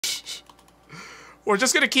We're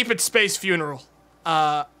just gonna keep it Space Funeral.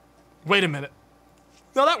 Wait a minute.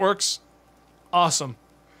 No, that works. Awesome.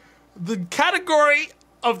 The category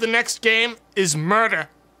of the next game is murder.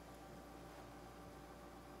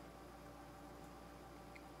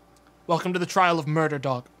 Welcome to the trial of Murder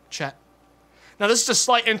Dog, chat. Now this is a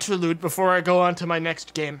slight interlude before I go on to my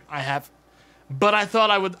next game I have. But I thought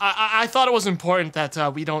I thought it was important that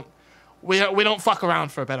we don't fuck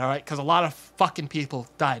around for a bit, alright? Because a lot of fucking people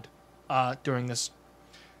died during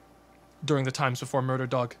the times before Murder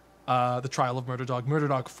Dog, the trial of Murder Dog, Murder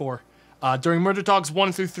Dog 4. During Murder Dogs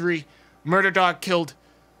 1 through 3, Murder Dog killed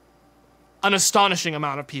an astonishing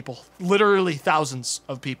amount of people. Literally thousands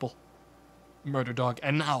of people. Murder Dog.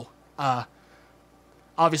 And now,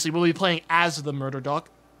 obviously we'll be playing as the Murder Dog.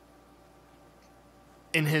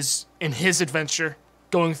 In his adventure,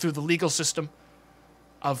 going through the legal system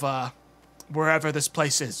of wherever this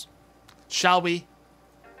place is. Shall we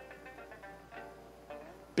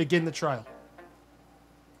begin the trial?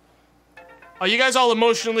 Are you guys all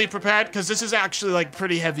emotionally prepared? Because this is actually like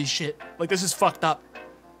pretty heavy shit. Like this is fucked up.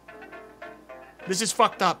 This is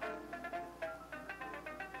fucked up.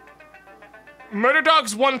 Murder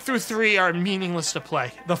Dogs 1 through 3 are meaningless to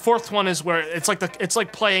play. The fourth one is where it's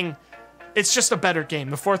like playing. It's just a better game.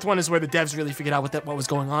 The fourth one is where the devs really figured out what was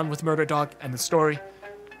going on with Murder Dog and the story.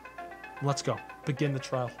 Let's go. Begin the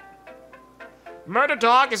trial. Murder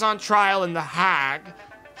Dog is on trial in The Hague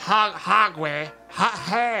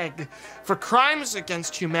for crimes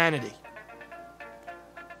against humanity.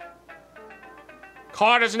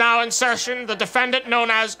 Court is now in session. The defendant, known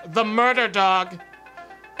as the Murder Dog,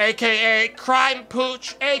 aka Crime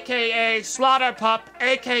Pooch, aka Slaughter Pup,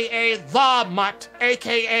 aka The Mutt,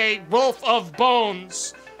 aka Wolf of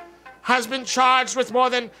Bones, has been charged with more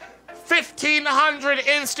than 1,500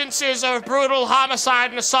 instances of brutal homicide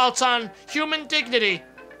and assaults on human dignity.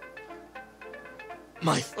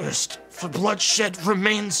 My thirst for bloodshed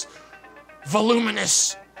remains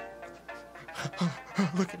voluminous.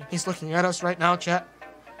 Look at him. He's looking at us right now, chat.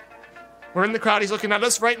 We're in the crowd. He's looking at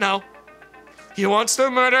us right now. He wants to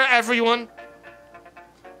murder everyone.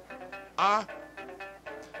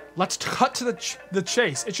 Let's cut to the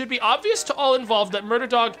chase. It should be obvious to all involved that Murder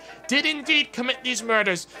Dog did indeed commit these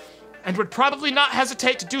murders and would probably not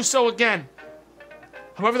hesitate to do so again.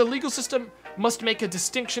 However, the legal system must make a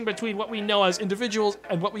distinction between what we know as individuals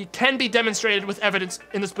and what we can be demonstrated with evidence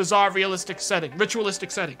in this bizarre ritualistic setting.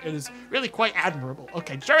 It is really quite admirable.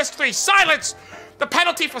 Okay, Jurist 3, silence! The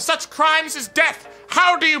penalty for such crimes is death.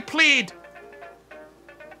 How do you plead?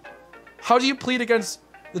 How do you plead against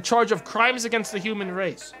the charge of crimes against the human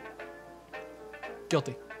race?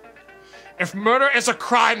 Guilty. If murder is a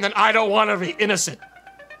crime, then I don't want to be innocent.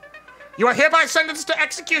 You are hereby sentenced to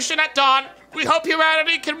execution at dawn. We hope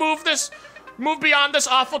humanity can move beyond this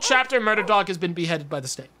awful chapter. Murder Dog has been beheaded by the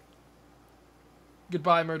state.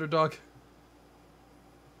 Goodbye, Murder Dog.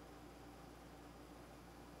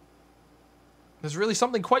 There's really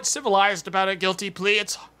something quite civilized about a guilty plea.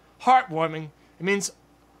 It's heartwarming. It means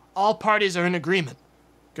all parties are in agreement.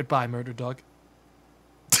 Goodbye, Murder Dog.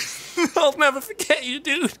 I'll never forget you,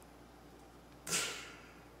 dude.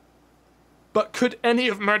 But could any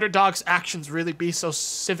of Murder Dog's actions really be so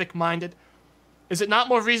civic-minded? Is it not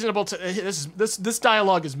more reasonable to... This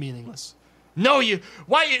dialogue is meaningless. No, you...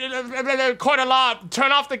 Why you... Court of law,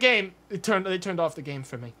 turn off the game. They turned off the game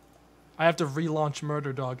for me. I have to relaunch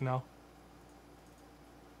Murder Dog now.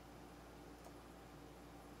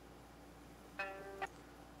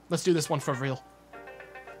 Let's do this one for real.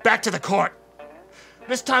 Back to the court.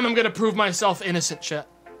 This time I'm gonna prove myself innocent, chat.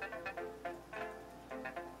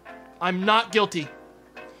 I'm not guilty.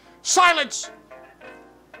 Silence!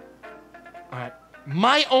 Alright.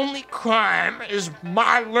 My only crime is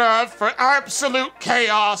my love for absolute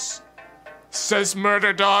chaos, says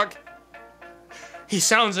Murder Dog. He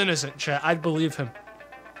sounds innocent, chat. I'd believe him.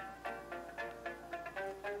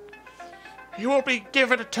 You will be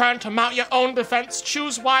given a turn to mount your own defense.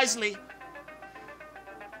 Choose wisely.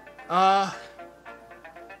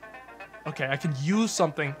 Okay, I can use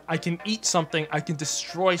something. I can eat something. I can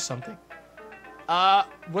destroy something. Alright,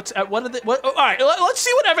 let's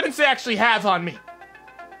see what evidence they actually have on me.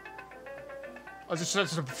 Oh, this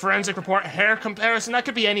is a forensic report, hair comparison. That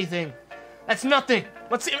could be anything. That's nothing.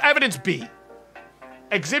 Let's see evidence B.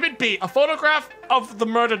 Exhibit B, a photograph of the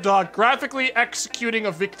Murder Dog graphically executing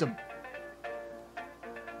a victim.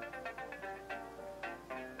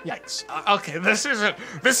 Yikes. Okay,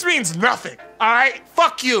 this means nothing, alright?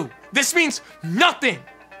 Fuck you. This means nothing.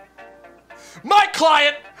 My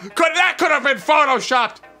client could have been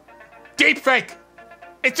photoshopped. Deepfake.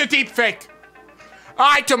 It's a deepfake.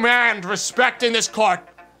 I demand respect in this court.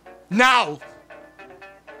 Now.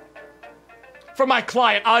 For my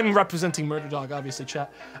client, I'm representing Murder Dog, obviously,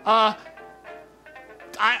 chat. I'm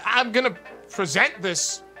gonna present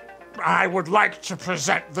this. I would like to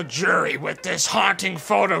present the jury with this haunting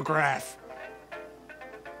photograph.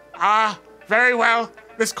 Very well.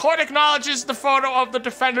 This court acknowledges the photo of the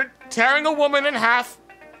defendant tearing a woman in half.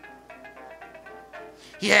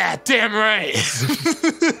 Yeah, damn right.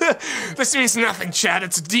 This means nothing, Chad.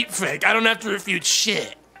 It's a deep fake. I don't have to refute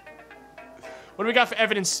shit. What do we got for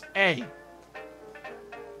evidence A?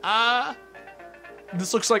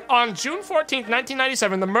 This looks like on June 14th,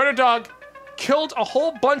 1997, the Murder Dog killed a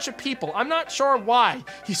whole bunch of people. I'm not sure why.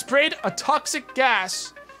 He sprayed a toxic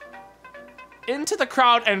gas into the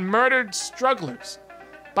crowd and murdered strugglers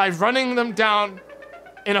by running them down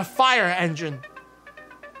in a fire engine.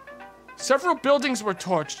 Several buildings were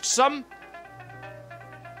torched.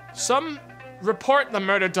 Some report the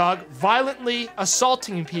Murder Dog violently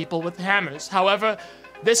assaulting people with hammers. However,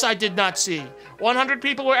 this I did not see. 100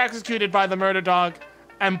 people were executed by the Murder Dog,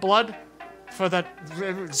 and blood for the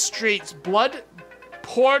streets. Blood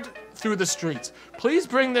poured through the streets. Please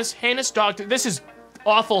bring this heinous dog to... This is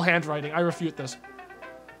awful handwriting. I refute this.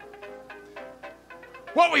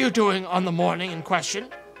 What were you doing on the morning in question?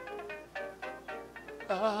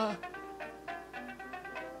 I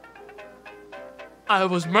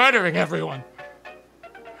was murdering everyone.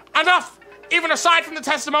 Enough! Even aside from the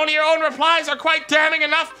testimony, your own replies are quite damning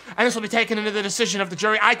enough, and this will be taken into the decision of the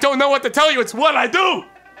jury. I don't know what to tell you, it's what I do!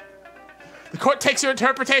 The court takes your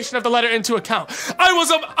interpretation of the letter into account. I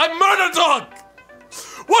was a murder dog!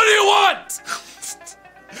 What do you want?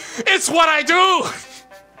 It's what I do!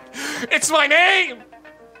 It's my name!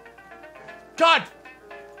 God!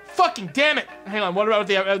 Fucking damn it! Hang on, what about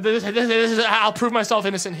the... I'll prove myself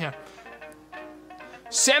innocent here.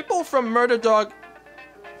 Sample from Murder Dog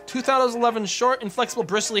 2011 short, inflexible,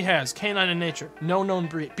 bristly hairs, canine in nature, no known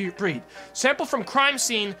breed. Sample from crime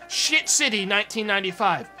scene, Shit City,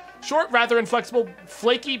 1995. Short, rather inflexible,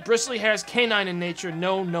 flaky, bristly hairs, canine in nature,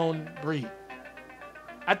 no known breed.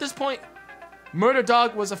 At this point, Murder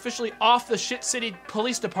Dog was officially off the Shit City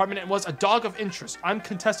Police Department and was a dog of interest. I'm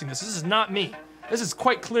contesting this. This is not me. This is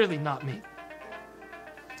quite clearly not me.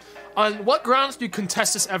 On what grounds do you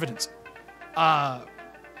contest this evidence?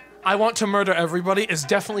 I want to murder everybody is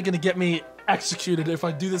definitely going to get me executed if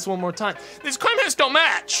I do this one more time. These crimes don't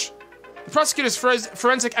match! The prosecutor's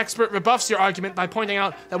forensic expert rebuffs your argument by pointing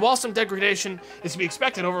out that while some degradation is to be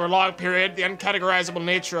expected over a long period, the uncategorizable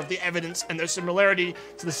nature of the evidence and their similarity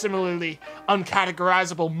to the similarly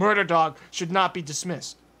uncategorizable Murder Dog should not be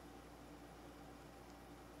dismissed.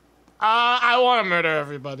 I want to murder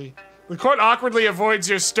everybody. The court awkwardly avoids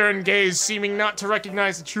your stern gaze, seeming not to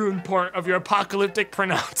recognize the true import of your apocalyptic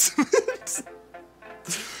pronouncement.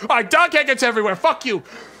 Alright, dog hair gets everywhere, fuck you!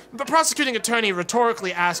 The prosecuting attorney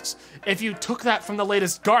rhetorically asks if you took that from the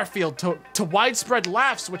latest Garfield to widespread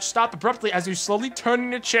laughs which stop abruptly as you slowly turn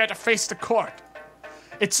in your chair to face the court.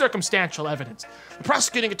 It's circumstantial evidence. The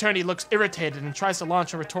prosecuting attorney looks irritated and tries to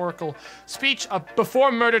launch a rhetorical speech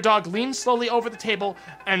before Murder Dog leans slowly over the table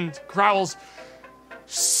and growls,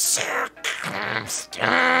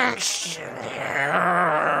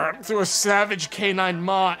 through a savage canine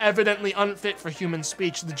maw, evidently unfit for human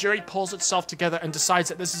speech. The jury pulls itself together and decides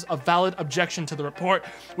that this is a valid objection to the report,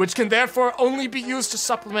 which can therefore only be used to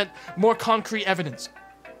supplement more concrete evidence.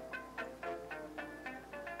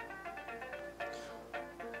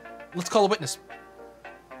 Let's call a witness.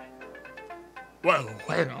 Well,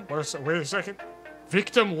 wait a second.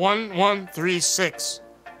 Victim 1136.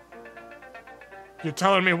 You're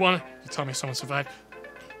telling me someone survived?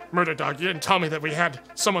 Murder Dog, you didn't tell me that we had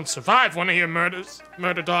someone survive one of your murders,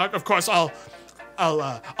 Murder Dog. Of course, I'll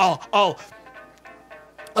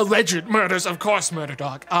alleged murders, of course, Murder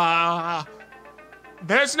Dog.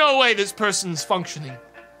 There's no way this person's functioning.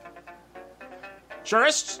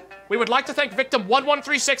 Jurists, we would like to thank victim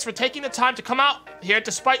 1136 for taking the time to come out here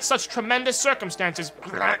despite such tremendous circumstances.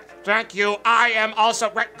 Thank you. I am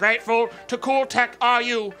also grateful to Cool Tech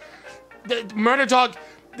RU. The Murder Dog,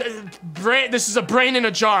 this is a brain in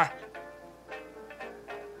a jar.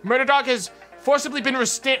 Murder Dog has forcibly been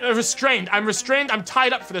restrained. I'm restrained, I'm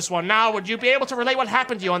tied up for this one. Now, would you be able to relate what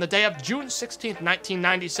happened to you on the day of June 16th,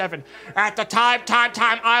 1997? At the time,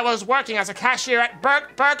 I was working as a cashier at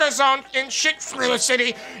Burger Zone in Shit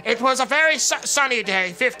City. It was a very sunny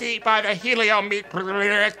day, 50 by the helium meat.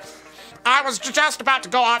 I was just about to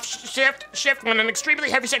go off shift when an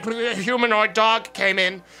extremely heavy-set humanoid dog came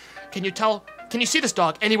in. Can you see this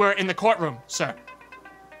dog anywhere in the courtroom, sir?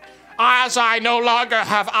 As I no longer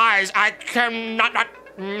have eyes, I cannot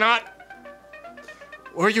not.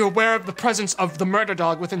 Were you aware of the presence of the Murder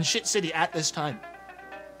Dog within Shit City at this time?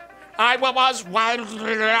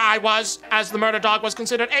 as the murder dog was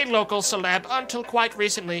considered a local celeb until quite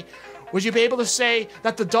recently. Would you be able to say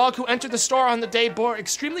that the dog who entered the store on the day bore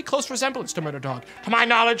extremely close resemblance to Murder Dog? To my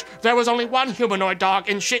knowledge, there was only one humanoid dog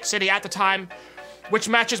in Shit City at the time, which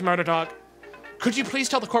matches Murder Dog. Could you please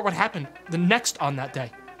tell the court what happened the next on that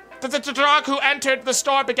day? The dog who entered the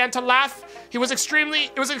store began to laugh. It was an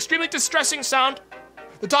extremely distressing sound.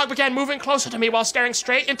 The dog began moving closer to me while staring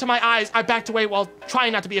straight into my eyes. I backed away while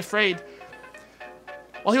trying not to be afraid.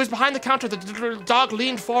 While he was behind the counter, the dog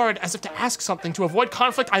leaned forward as if to ask something. To avoid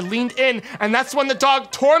conflict, I leaned in, and that's when the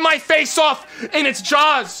dog tore my face off in its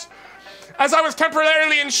jaws. As I was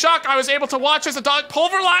temporarily in shock, I was able to watch as the dog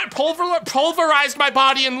pulverized my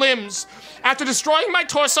body and limbs. After destroying my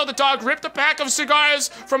torso, the dog ripped a pack of cigars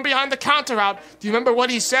from behind the counter out. Do you remember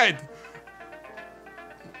what he said?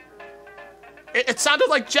 It sounded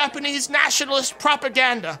like Japanese nationalist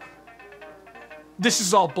propaganda. This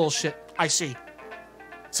is all bullshit, I see.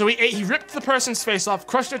 So he ripped the person's face off,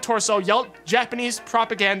 crushed their torso, yelled Japanese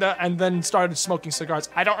propaganda, and then started smoking cigars.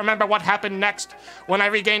 I don't remember what happened next. When I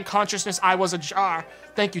regained consciousness, I was ajar.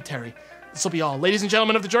 Thank you, Terry. This will be all. Ladies and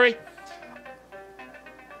gentlemen of the jury,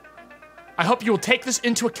 I hope you will take this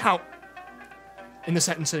into account in the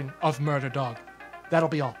sentencing of Murder Dog. That'll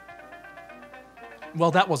be all.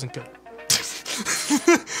 Well, that wasn't good.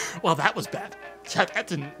 Well, that was bad.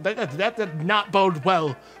 That did not bode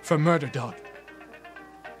well for Murder Dog.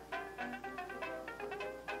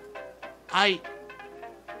 I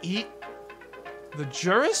eat the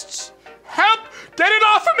jurists? Help! Get it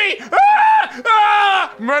off of me! Ah!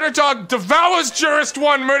 Ah! Murder Dog devours Jurist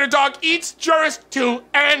 1. Murder Dog eats Jurist 2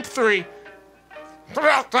 and 3.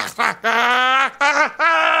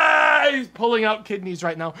 He's pulling out kidneys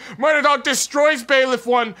right now. Murder Dog destroys Bailiff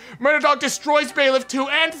 1. Murder Dog destroys Bailiff 2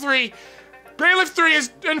 and 3. Bailiff 3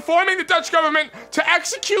 is informing the Dutch government to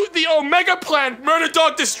execute the Omega Plan. Murder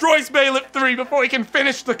Dog destroys Bailiff 3 before he can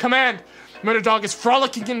finish the command. Murder Dog is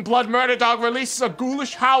frolicking in blood. Murder Dog releases a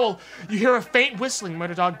ghoulish howl. You hear a faint whistling.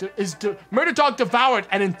 Murder Dog devoured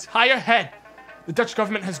an entire head. The Dutch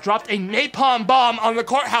government has dropped a napalm bomb on the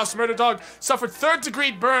courthouse. Murder Dog suffered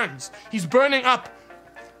third-degree burns. He's burning up.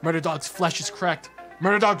 Murder Dog's flesh is cracked.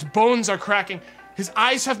 Murder Dog's bones are cracking. His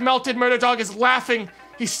eyes have melted. Murder Dog is laughing.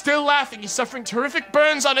 He's still laughing. He's suffering terrific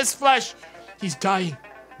burns on his flesh. He's dying.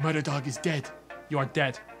 Murder Dog is dead. You are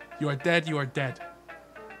dead. You are dead. You are dead.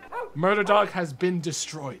 Murder Dog has been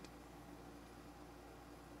destroyed.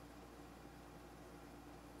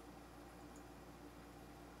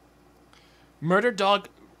 Murder Dog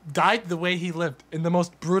died the way he lived, in the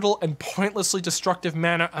most brutal and pointlessly destructive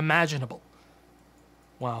manner imaginable.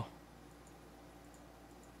 Wow.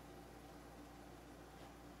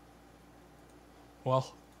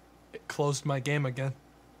 Well, it closed my game again.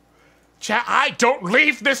 Chat, I don't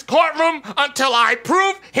leave this courtroom until I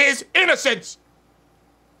prove his innocence.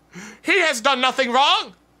 He has done nothing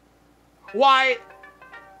wrong. Why?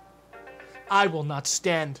 I will not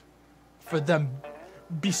stand for them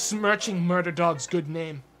besmirching Murder Dog's good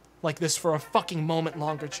name like this for a fucking moment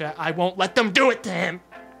longer, chat. I won't let them do it to him.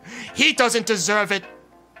 He doesn't deserve it.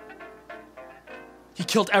 He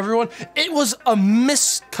killed everyone. It was a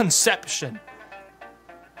misconception.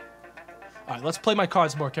 All right, let's play my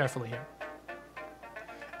cards more carefully here.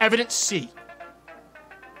 Evidence C.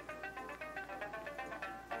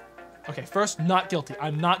 Okay, first, not guilty.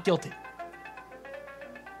 I'm not guilty.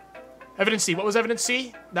 Evidence C. What was evidence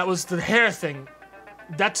C? That was the hair thing.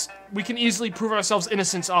 We can easily prove ourselves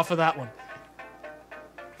innocence off of that one.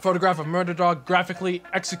 Photograph of Murder Dog graphically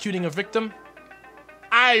executing a victim.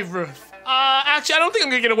 Actually, I don't think I'm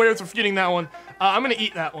gonna get away with refuting that one. I'm gonna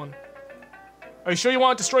eat that one. Are you sure you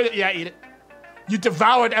want to destroy that? Yeah, eat it. You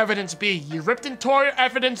devoured evidence B. You ripped and tore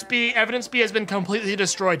evidence B. Evidence B has been completely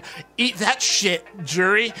destroyed. Eat that shit,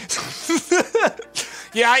 jury.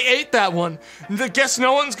 Yeah, I ate that one. Guess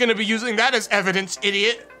no one's gonna be using that as evidence,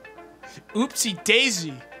 idiot. Oopsie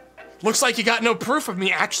daisy. Looks like you got no proof of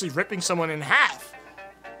me actually ripping someone in half.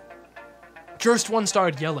 Jurist 1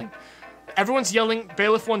 started yelling. Everyone's yelling.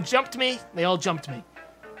 Bailiff 1 jumped me. They all jumped me.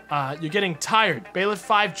 You're getting tired. Bailiff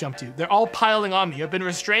 5 jumped you. They're all piling on me. You've been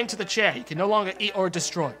restrained to the chair. You can no longer eat or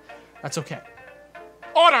destroy. That's okay.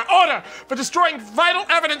 Order! Order! For destroying vital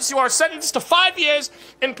evidence, you are sentenced to 5 years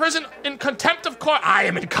in prison in contempt of court. I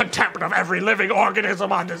am in contempt of every living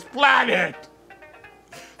organism on this planet,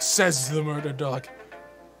 says the Murder Dog.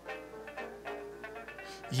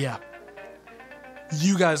 Yeah.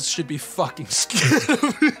 You guys should be fucking scared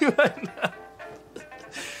of me right now.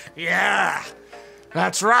 Yeah.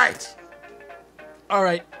 That's right. All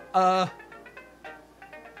right.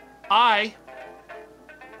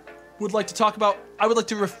 would like to talk about. I would like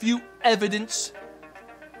to refute evidence.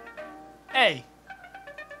 A.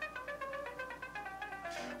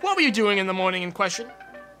 What were you doing in the morning in question?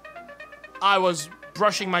 I was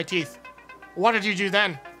brushing my teeth. What did you do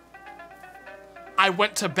then? I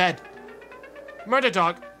went to bed. Murder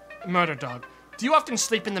dog. Do you often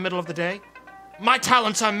sleep in the middle of the day? My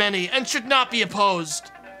talents are many and should not be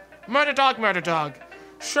opposed. Murder dog.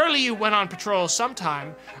 Surely you went on patrol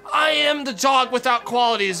sometime. I am the dog without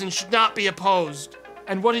qualities and should not be opposed.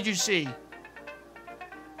 And what did you see?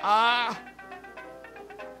 I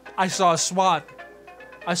saw a swan.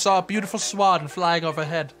 I saw a beautiful swan flying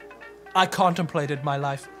overhead. I contemplated my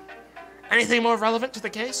life. Anything more relevant to the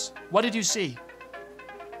case? What did you see?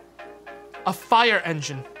 A fire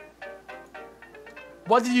engine.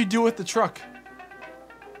 What did you do with the truck?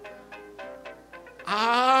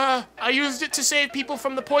 I used it to save people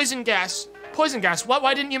from the poison gas. Poison gas?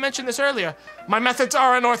 Why didn't you mention this earlier? My methods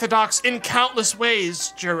are unorthodox in countless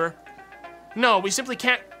ways, juror. No, we simply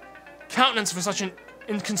can't countenance for such an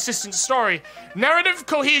inconsistent story. Narrative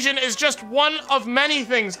cohesion is just one of many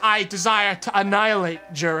things I desire to annihilate,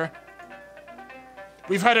 juror.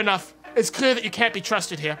 We've heard enough. It's clear that you can't be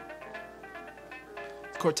trusted here.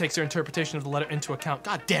 The court takes their interpretation of the letter into account.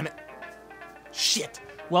 God damn it. Shit.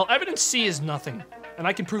 Well, evidence C is nothing, and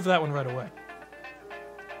I can prove that one right away.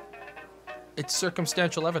 It's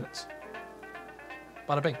circumstantial evidence.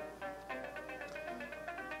 Bada bing.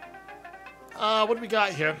 What do we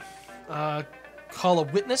got here? Call a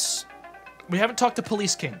witness. We haven't talked to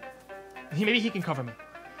Police King. Maybe he can cover me.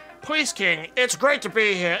 Police King, it's great to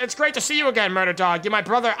be here. It's great to see you again, Murder Dog. You're my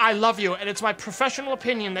brother, I love you, and it's my professional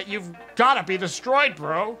opinion that you've gotta be destroyed,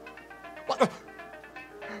 bro. What the?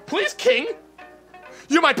 Police King?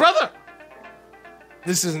 You're my brother!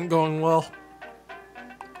 This isn't going well.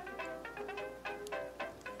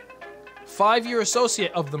 5-year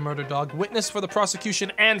associate of the Murder Dog, witness for the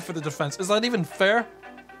prosecution and for the defense. Is that even fair?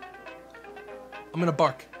 I'm gonna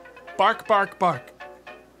bark. Bark, bark, bark.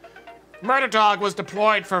 Murder Dog was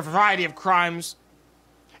deployed for a variety of crimes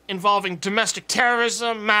involving domestic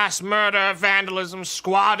terrorism, mass murder, vandalism,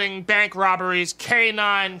 squatting, bank robberies,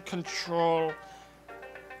 canine control.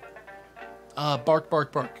 Bark,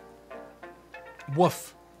 bark, bark.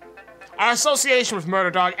 Woof. Our association with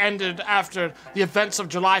Murder Dog ended after the events of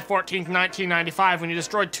July 14th, 1995, when he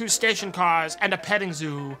destroyed 2 station cars and a petting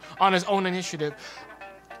zoo on his own initiative.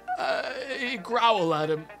 Growl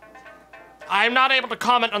at him. I am not able to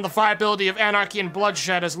comment on the viability of anarchy and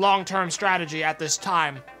bloodshed as long-term strategy at this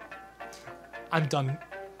time. I'm done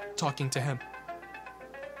talking to him.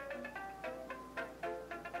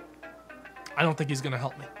 I don't think he's gonna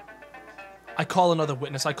help me. I call another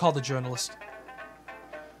witness. I call the journalist.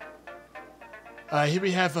 Here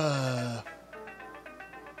we have,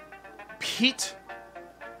 Pete.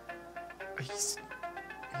 He's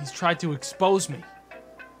tried to expose me.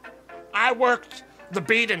 I worked the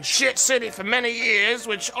beat in Shit City for many years,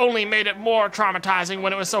 which only made it more traumatizing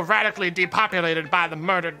when it was so radically depopulated by the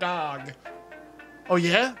Murder Dog. Oh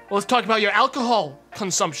yeah? Well, let's talk about your alcohol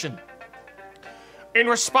consumption. In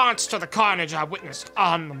response to the carnage I witnessed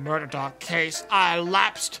on the Murder Dog case, I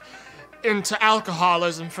lapsed into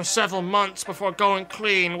alcoholism for several months before going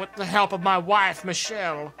clean with the help of my wife,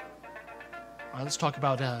 Michelle. All right, let's talk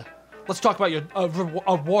about your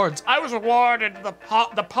awards. I was awarded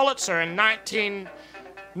the Pulitzer in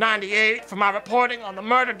 1998 for my reporting on the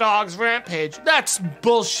Murder Dog's rampage. That's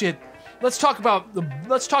bullshit. Let's talk about the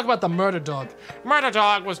Murder Dog. Murder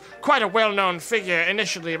Dog was quite a well-known figure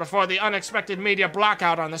initially before the unexpected media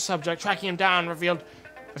blackout on the subject. Tracking him down revealed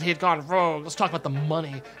that he had gone rogue. Let's talk about the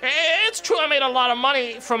money. It's true I made a lot of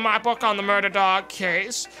money from my book on the Murder Dog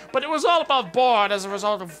case, but it was all above board as a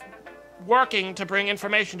result of working to bring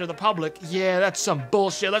information to the public. Yeah, that's some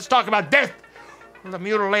bullshit. Let's talk about death. The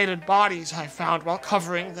mutilated bodies I found while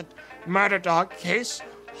covering the Murder Dog case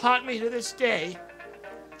haunt me to this day,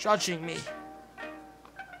 judging me.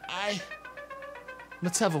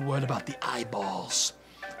 Let's have a word about the eyeballs.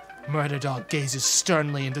 Murder Dog gazes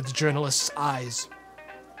sternly into the journalist's eyes,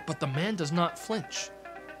 but the man does not flinch.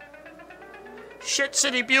 Shit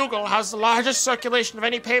City Bugle has the largest circulation of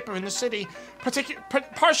any paper in the city,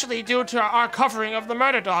 partially due to our covering of the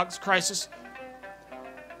Murder Dog's crisis.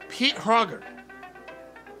 Pete Hroger.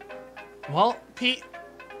 Well, Pete,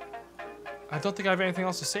 I don't think I have anything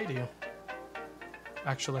else to say to you.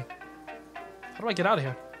 Actually, how do I get out of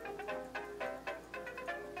here?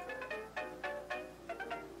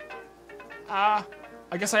 I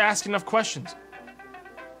guess I asked enough questions.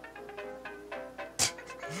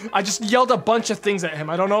 I just yelled a bunch of things at him.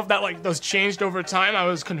 I don't know if those changed over time. I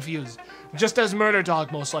was confused. Just as Murder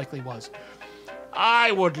Dog most likely was.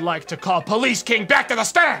 I would like to call Police King back to the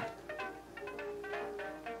stand!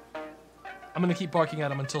 I'm gonna keep barking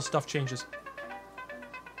at him until stuff changes.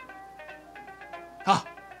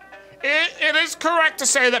 It is correct to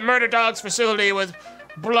say that Murder Dog's facility with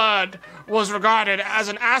blood was regarded as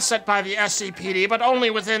an asset by the SCPD, but only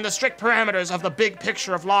within the strict parameters of the big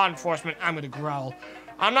picture of law enforcement. I'm gonna growl.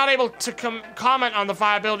 I'm not able to comment on the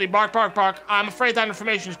viability. Bark, bark, bark. I'm afraid that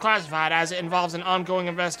information is classified as it involves an ongoing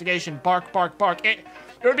investigation. Bark, bark, bark. It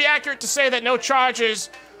would be accurate to say that no charges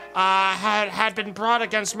had been brought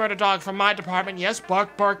against Murder Dog from my department. Yes,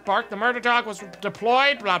 bark, bark, bark. The Murder Dog was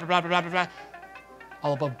deployed. Blah, blah, blah, blah, blah, blah.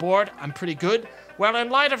 All above board. I'm pretty good. Well, in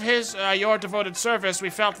light of your devoted service,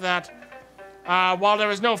 we felt that while there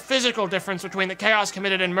was no physical difference between the chaos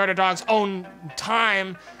committed in Murder Dog's own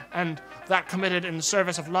time and that committed in the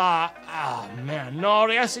service of law, no,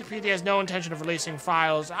 the SCPD has no intention of releasing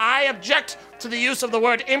files. I object to the use of the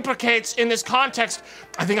word implicates in this context.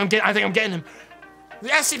 I think I'm getting him. The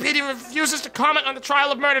SCPD refuses to comment on the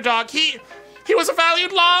trial of Murder Dog. He was a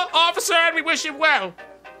valued law officer, and we wish him well.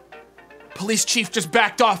 Police chief just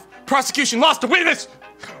backed off. Prosecution lost a witness.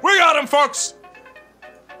 We got him, folks.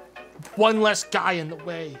 One less guy in the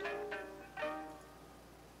way.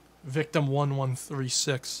 Victim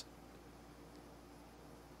 1136.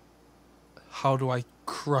 How do I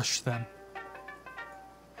crush them?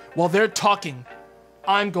 While they're talking,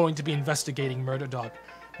 I'm going to be investigating Murder Dog.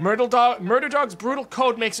 Murder Dog's brutal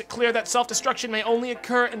code makes it clear that self-destruction may only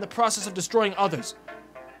occur in the process of destroying others.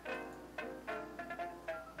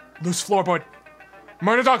 Loose floorboard.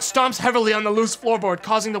 Murder Dog stomps heavily on the loose floorboard,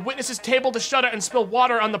 causing the witness's table to shudder and spill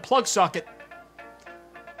water on the plug socket.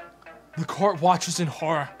 The court watches in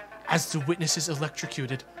horror as the witness is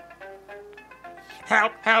electrocuted.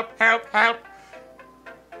 Help, help, help, help.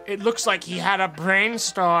 It looks like he had a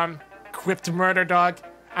brainstorm, quipped Murder Dog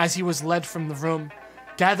as he was led from the room.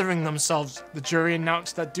 Gathering themselves, the jury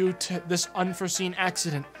announced that due to this unforeseen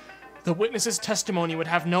accident, the witness's testimony would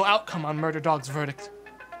have no outcome on Murder Dog's verdict.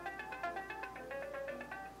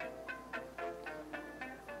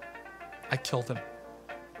 I killed him.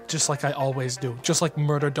 Just like I always do. Just like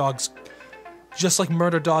Murder Dog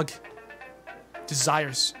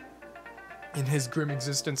desires in his grim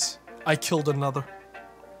existence. I killed another.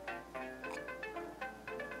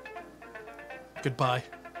 Goodbye,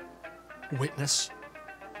 witness.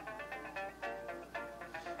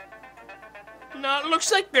 Now, it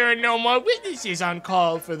looks like there are no more witnesses on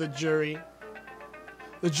call for the jury.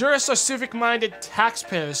 The jurists are civic-minded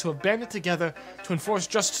taxpayers who have banded together to enforce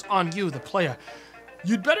justice on you, the player.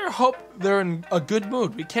 You'd better hope they're in a good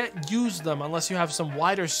mood. We can't use them unless you have some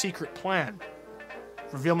wider secret plan.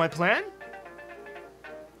 Reveal my plan?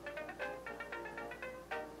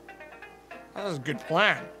 That was a good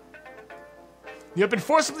plan. You have been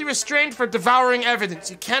forcibly restrained for devouring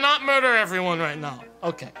evidence. You cannot murder everyone right now.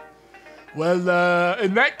 Okay. Well,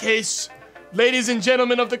 in that case, ladies and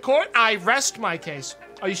gentlemen of the court, I rest my case.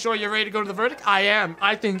 Are you sure you're ready to go to the verdict? I am.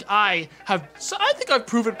 I think I've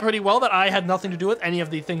proven pretty well that I had nothing to do with any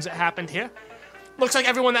of the things that happened here. Looks like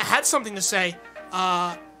everyone that had something to say,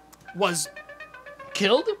 was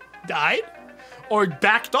killed, died, or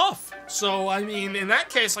backed off. So, I mean, in that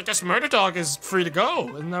case, I guess Murder Dog is free to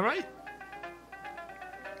go. Isn't that right?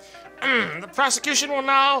 The prosecution will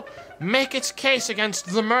now make its case against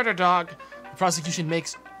the Murder Dog. The prosecution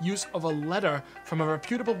makes use of a letter from a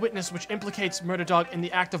reputable witness which implicates Murder Dog in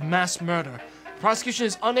the act of mass murder. The prosecution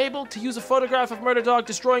is unable to use a photograph of Murder Dog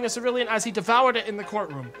destroying a civilian as he devoured it in the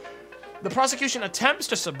courtroom. The prosecution attempts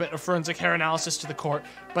to submit a forensic hair analysis to the court,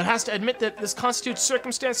 but has to admit that this constitutes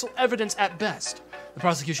circumstantial evidence at best. The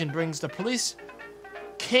prosecution brings the police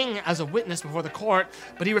king as a witness before the court,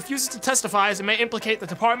 but he refuses to testify as it may implicate the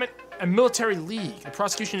department and military league. The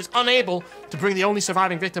prosecution is unable to bring the only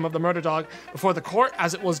surviving victim of the Murder Dog before the court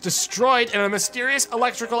as it was destroyed in a mysterious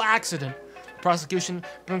electrical accident. The prosecution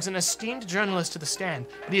brings an esteemed journalist to the stand,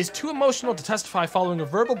 but he is too emotional to testify following a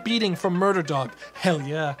verbal beating from Murder Dog. Hell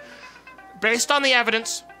yeah. Based on the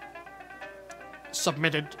evidence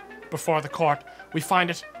submitted before the court, we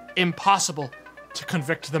find it impossible to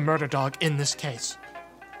convict the Murder Dog in this case.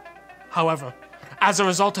 However, as a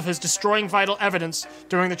result of his destroying vital evidence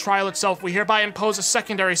during the trial itself, we hereby impose a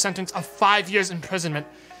secondary sentence of 5 years imprisonment.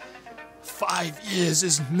 5 years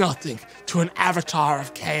is nothing to an avatar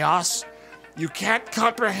of chaos. You can't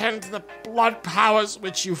comprehend the blood powers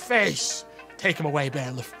which you face. Take him away,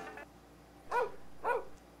 bailiff.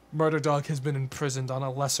 Murder Dog has been imprisoned on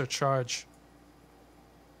a lesser charge.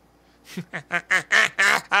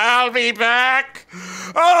 I'll be back!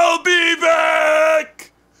 I'll be back!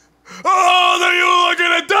 All of you are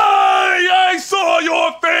gonna die! I saw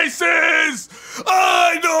your faces!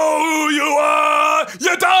 I know who you are!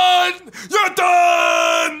 You're done! You're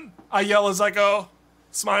done! I yell as I go,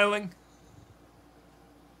 smiling.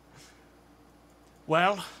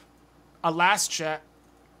 Well, alas, chat,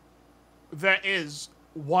 there is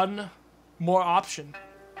one more option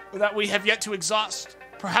that we have yet to exhaust.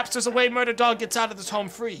 Perhaps there's a way Murder Dog gets out of this home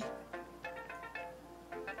free.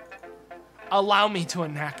 Allow me to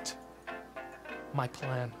enact my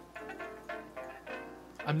plan.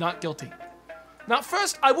 I'm not guilty. Now,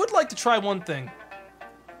 first, I would like to try one thing,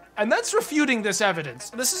 and that's refuting this evidence.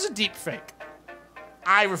 This is a deep fake.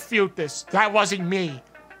 I refute this. That wasn't me.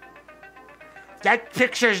 That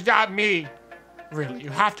picture's not me. Really, you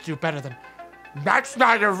have to do better than... That's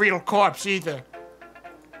not a real corpse either.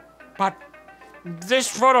 But this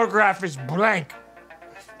photograph is blank.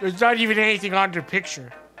 There's not even anything on the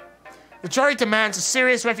picture. The jury demands a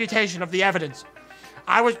serious refutation of the evidence.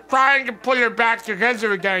 I was trying to put her back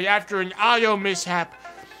together again after an audio mishap.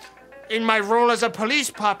 In my role as a police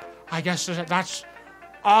pup, I guess that's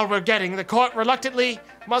all we're getting. The court reluctantly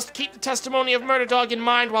must keep the testimony of Murder Dog in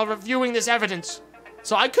mind while reviewing this evidence.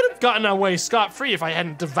 So I could have gotten away scot-free if I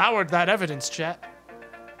hadn't devoured that evidence, chat.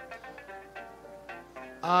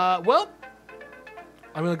 Well,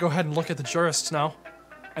 I'm gonna go ahead and look at the jurists now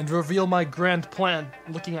and reveal my grand plan,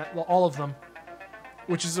 looking at all of them.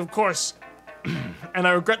 Which is, of course, and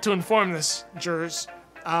I regret to inform this, jurors,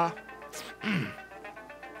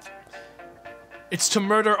 it's to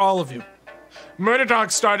murder all of you. Murder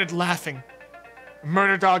Dog started laughing.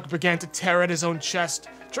 Murder Dog began to tear at his own chest.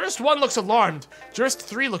 Jurist 1 looks alarmed. Jurist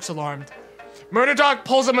 3 looks alarmed. Murder Dog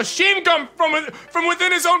pulls a machine gun from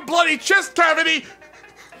within his own bloody chest cavity.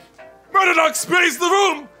 Murder Dog sprays the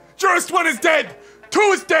room. Jurist 1 is dead. 2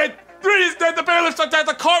 is dead. 3 is dead. The bailiffs are dead.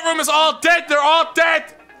 The courtroom is all dead. They're all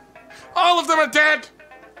dead. All of them are dead.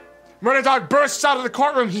 Murder Dog bursts out of the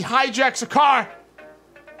courtroom. He hijacks a car.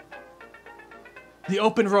 The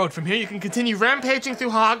open road. From here, you can continue rampaging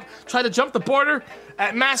through Hague, try to jump the border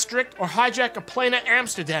at Maastricht, or hijack a plane at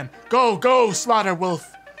Amsterdam. Go, go, Slaughter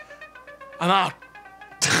Wolf. I'm out.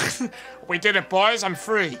 We did it, boys. I'm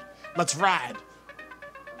free. Let's ride.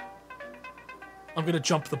 I'm gonna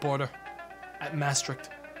jump the border at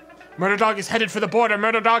Maastricht. Murder Dog is headed for the border.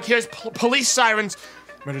 Murder Dog hears police sirens.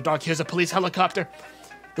 Murder Dog hears a police helicopter.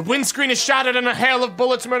 The windscreen is shattered in a hail of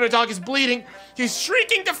bullets. Murder Dog is bleeding. He's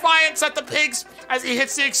shrieking defiance at the pigs as he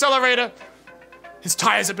hits the accelerator. His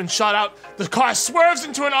tires have been shot out. The car swerves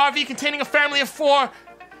into an RV containing a family of 4.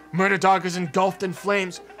 Murder Dog is engulfed in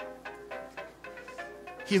flames.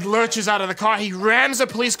 He lurches out of the car. He rams a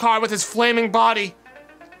police car with his flaming body.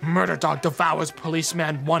 Murder Dog devours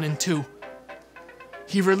policeman 1 and 2.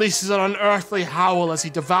 He releases an unearthly howl as he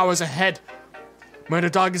devours a head. Murder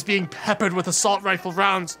Dog is being peppered with assault rifle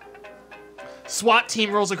rounds. SWAT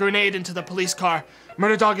team rolls a grenade into the police car.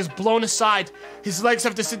 Murder Dog is blown aside. His legs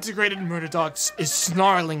have disintegrated. Murder Dog is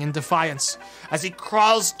snarling in defiance. As he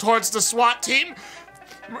crawls towards the SWAT team,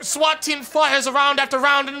 SWAT team fires around after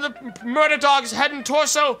round into the Murder Dog's head and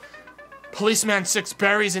torso. Policeman 6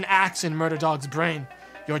 buries an axe in Murder Dog's brain.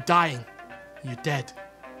 You're dying. You're dead.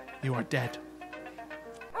 You are dead.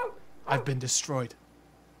 I've been destroyed.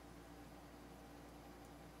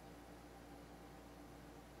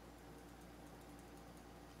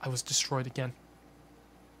 I was destroyed again.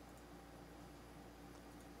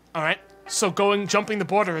 Alright, so jumping the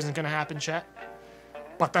border isn't gonna happen, chat.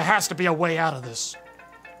 But there has to be a way out of this.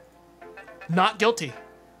 Not guilty.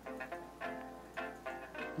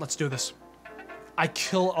 Let's do this. I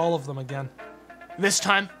kill all of them again. This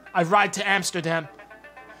time, I ride to Amsterdam.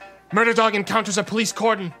 Murder Dog encounters a police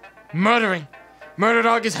cordon. Murdering. Murder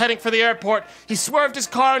Dog is heading for the airport. He swerved his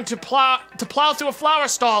car to plow through a flower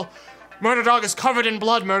stall. Murder Dog is covered in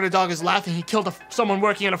blood. Murder Dog is laughing. He killed someone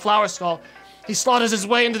working in a flower stall. He slaughters his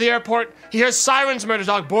way into the airport. He hears sirens. Murder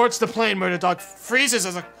Dog boards the plane. Murder Dog freezes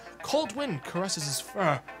as a cold wind caresses his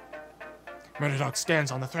fur. Murder Dog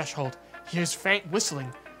stands on the threshold. He hears faint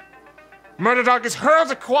whistling. Murder Dog is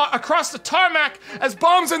hurled across the tarmac as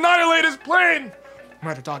bombs annihilate his plane.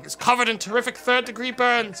 Murder Dog is covered in terrific third-degree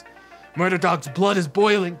burns. Murder Dog's blood is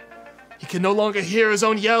boiling. He can no longer hear his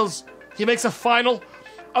own yells. He makes a final,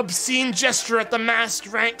 obscene gesture at the massed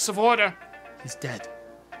ranks of order. He's dead.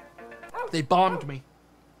 They bombed me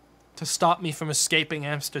to stop me from escaping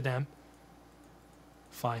Amsterdam.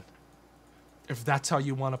 Fine. If that's how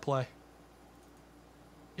you want to play.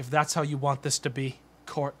 If that's how you want this to be,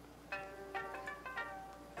 court,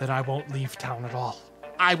 then I won't leave town at all.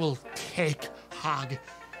 I will take Hague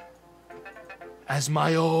as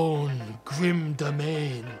my own grim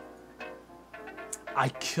domain. I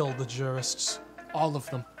kill the jurists. All of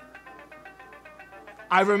them.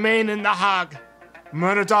 I remain in the Hague.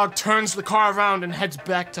 Murder Dog turns the car around and heads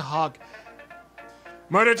back to Hague.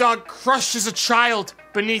 Murder Dog crushes a child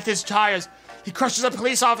beneath his tires. He crushes a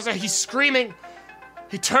police officer. He's screaming.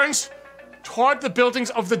 He turns toward the buildings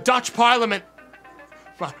of the Dutch Parliament.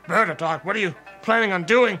 Murder Dog, what are you planning on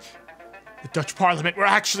doing? The Dutch Parliament. We're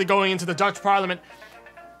actually going into the Dutch Parliament.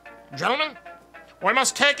 Gentlemen, we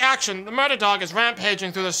must take action. The Murder Dog is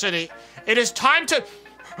rampaging through the city. It is time to...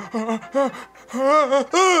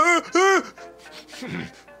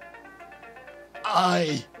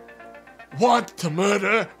 I want to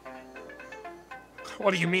murder.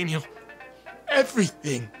 What do you mean, you?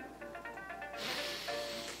 Everything.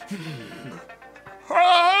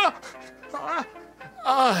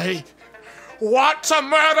 I want to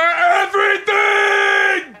murder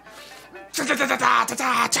everything!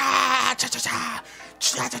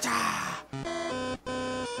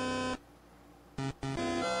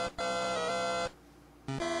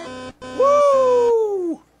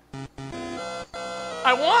 Woo!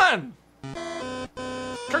 I won!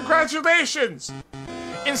 Congratulations!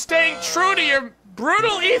 In staying true to your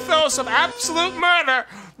brutal ethos of absolute murder,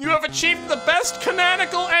 you have achieved the best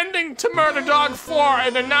canonical ending to Murder Dog 4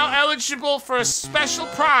 and are now eligible for a special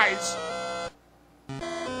prize.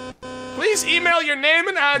 Please email your name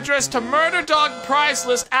and address to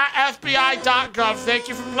murderdogprizelist@fbi.gov. Thank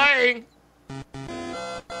you for playing.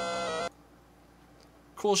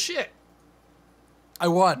 Cool shit. I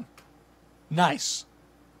won. Nice.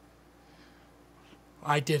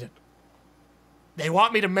 I didn't. They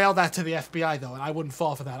want me to mail that to the FBI though, and I wouldn't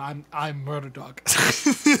fall for that. I'm Murder Dog.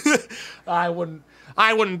 I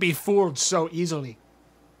wouldn't be fooled so easily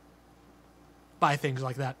by things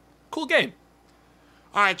like that. Cool game.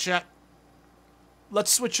 All right, chat.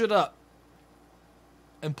 Let's switch it up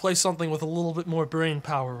and play something with a little bit more brain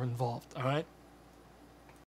power involved, all right?